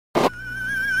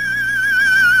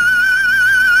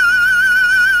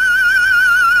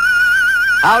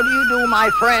How do you do, my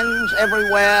friends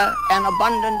everywhere and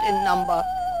abundant in number?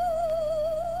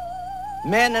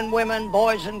 Men and women,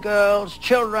 boys and girls,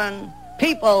 children,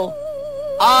 people.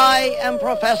 I am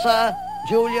Professor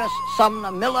Julius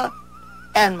Sumner Miller,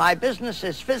 and my business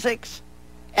is physics,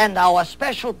 and our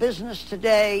special business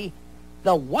today,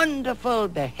 the wonderful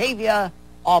behavior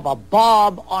of a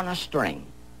bob on a string.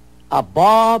 A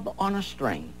bob on a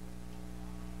string.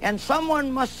 And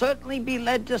someone must certainly be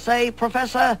led to say,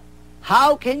 Professor,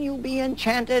 how can you be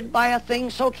enchanted by a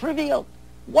thing so trivial?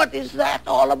 What is that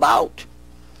all about?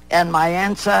 And my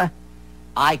answer,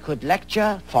 I could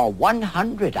lecture for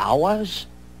 100 hours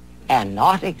and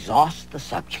not exhaust the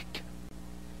subject.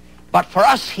 But for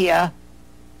us here,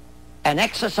 an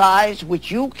exercise which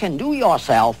you can do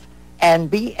yourself and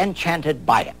be enchanted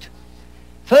by it.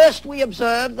 First, we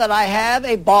observe that I have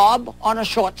a bob on a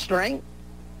short string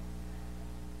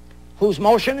whose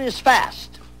motion is fast.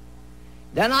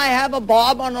 Then I have a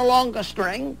bob on a longer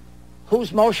string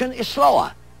whose motion is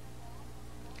slower.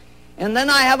 And then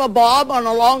I have a bob on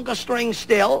a longer string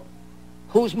still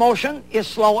whose motion is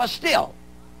slower still.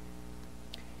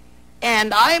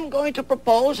 And I'm going to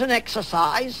propose an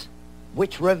exercise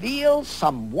which reveals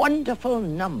some wonderful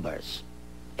numbers.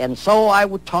 And so I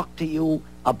would talk to you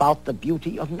about the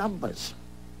beauty of numbers.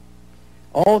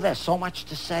 Oh, there's so much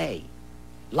to say.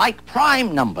 Like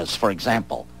prime numbers, for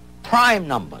example. Prime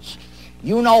numbers.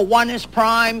 You know 1 is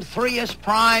prime, 3 is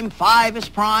prime, 5 is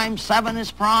prime, 7 is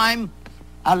prime,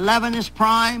 11 is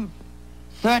prime,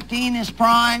 13 is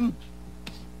prime.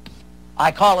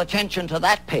 I call attention to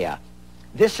that pair.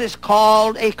 This is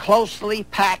called a closely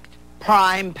packed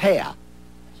prime pair.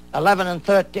 11 and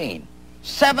 13.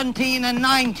 17 and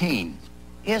 19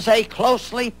 is a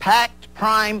closely packed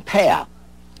prime pair.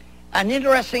 An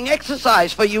interesting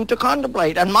exercise for you to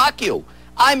contemplate, and mark you,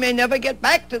 I may never get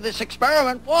back to this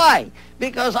experiment. Why?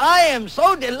 Because I am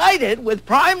so delighted with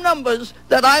prime numbers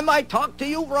that I might talk to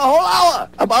you for a whole hour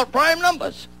about prime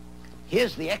numbers.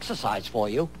 Here's the exercise for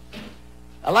you.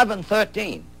 11,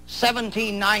 13,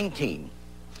 17, 19,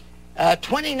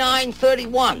 29,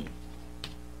 31.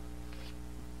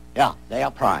 Yeah, they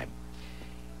are prime.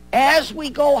 As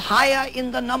we go higher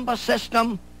in the number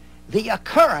system, the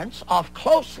occurrence of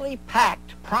closely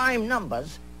packed prime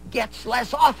numbers gets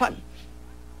less often.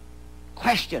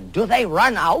 Question, do they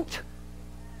run out?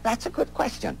 That's a good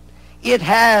question. It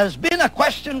has been a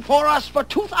question for us for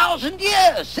 2,000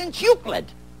 years, since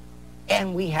Euclid,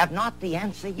 and we have not the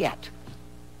answer yet.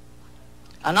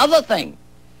 Another thing,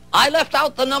 I left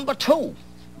out the number 2.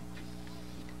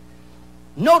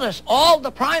 Notice all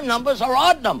the prime numbers are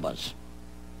odd numbers.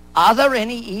 Are there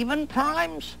any even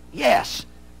primes? Yes.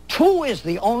 2 is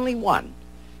the only one.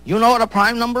 You know what a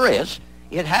prime number is?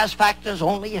 It has factors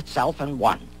only itself and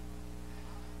 1.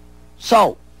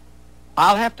 So,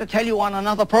 I'll have to tell you on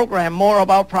another program more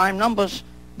about prime numbers,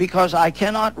 because I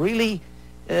cannot really,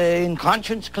 in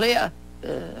conscience clear,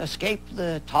 escape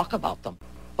the talk about them.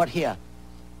 But here,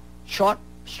 short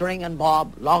string and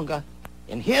bob, longer,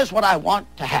 and here's what I want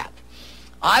to have.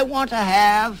 I want to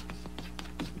have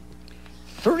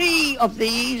 3 of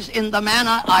these in the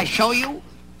manner I show you,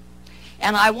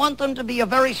 and I want them to be of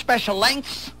very special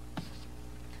lengths.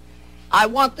 I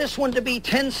want this one to be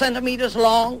 10 centimeters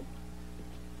long,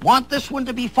 want this one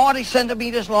to be 40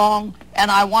 centimeters long,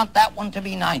 and I want that one to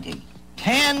be 90.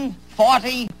 10,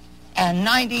 40, and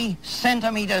 90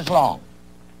 centimeters long.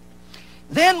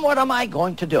 Then what am I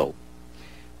going to do?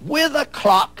 With a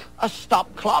clock, a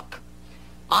stop clock,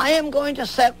 I am going to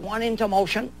set one into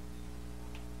motion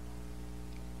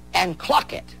and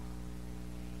clock it.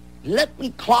 Let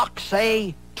me clock,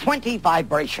 say, 20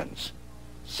 vibrations.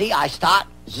 See, I start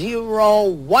 0,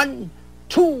 1,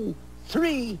 2,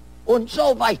 3, and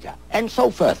so weiter, and so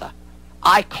further.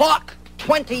 I clock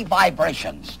 20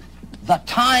 vibrations, the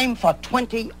time for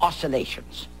 20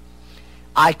 oscillations.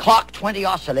 I clock 20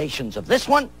 oscillations of this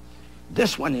one.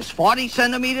 This one is 40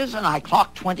 centimeters, and I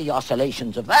clock 20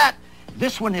 oscillations of that.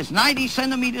 This one is 90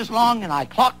 centimeters long, and I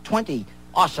clock 20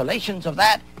 oscillations of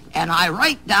that, and I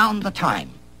write down the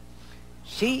time.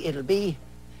 See, it'll be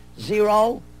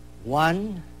 0,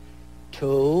 1,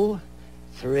 2,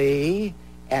 3,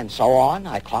 and so on.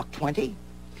 I clock 20.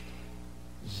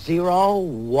 0,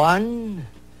 1,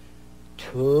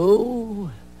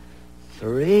 2,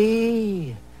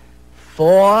 3,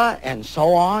 4, and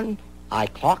so on. I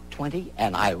clock 20,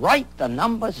 and I write the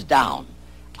numbers down.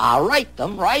 I'll write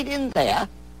them right in there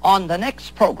on the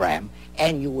next program,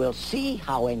 and you will see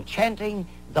how enchanting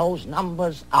those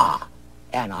numbers are.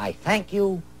 And I thank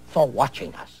you for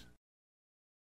watching us.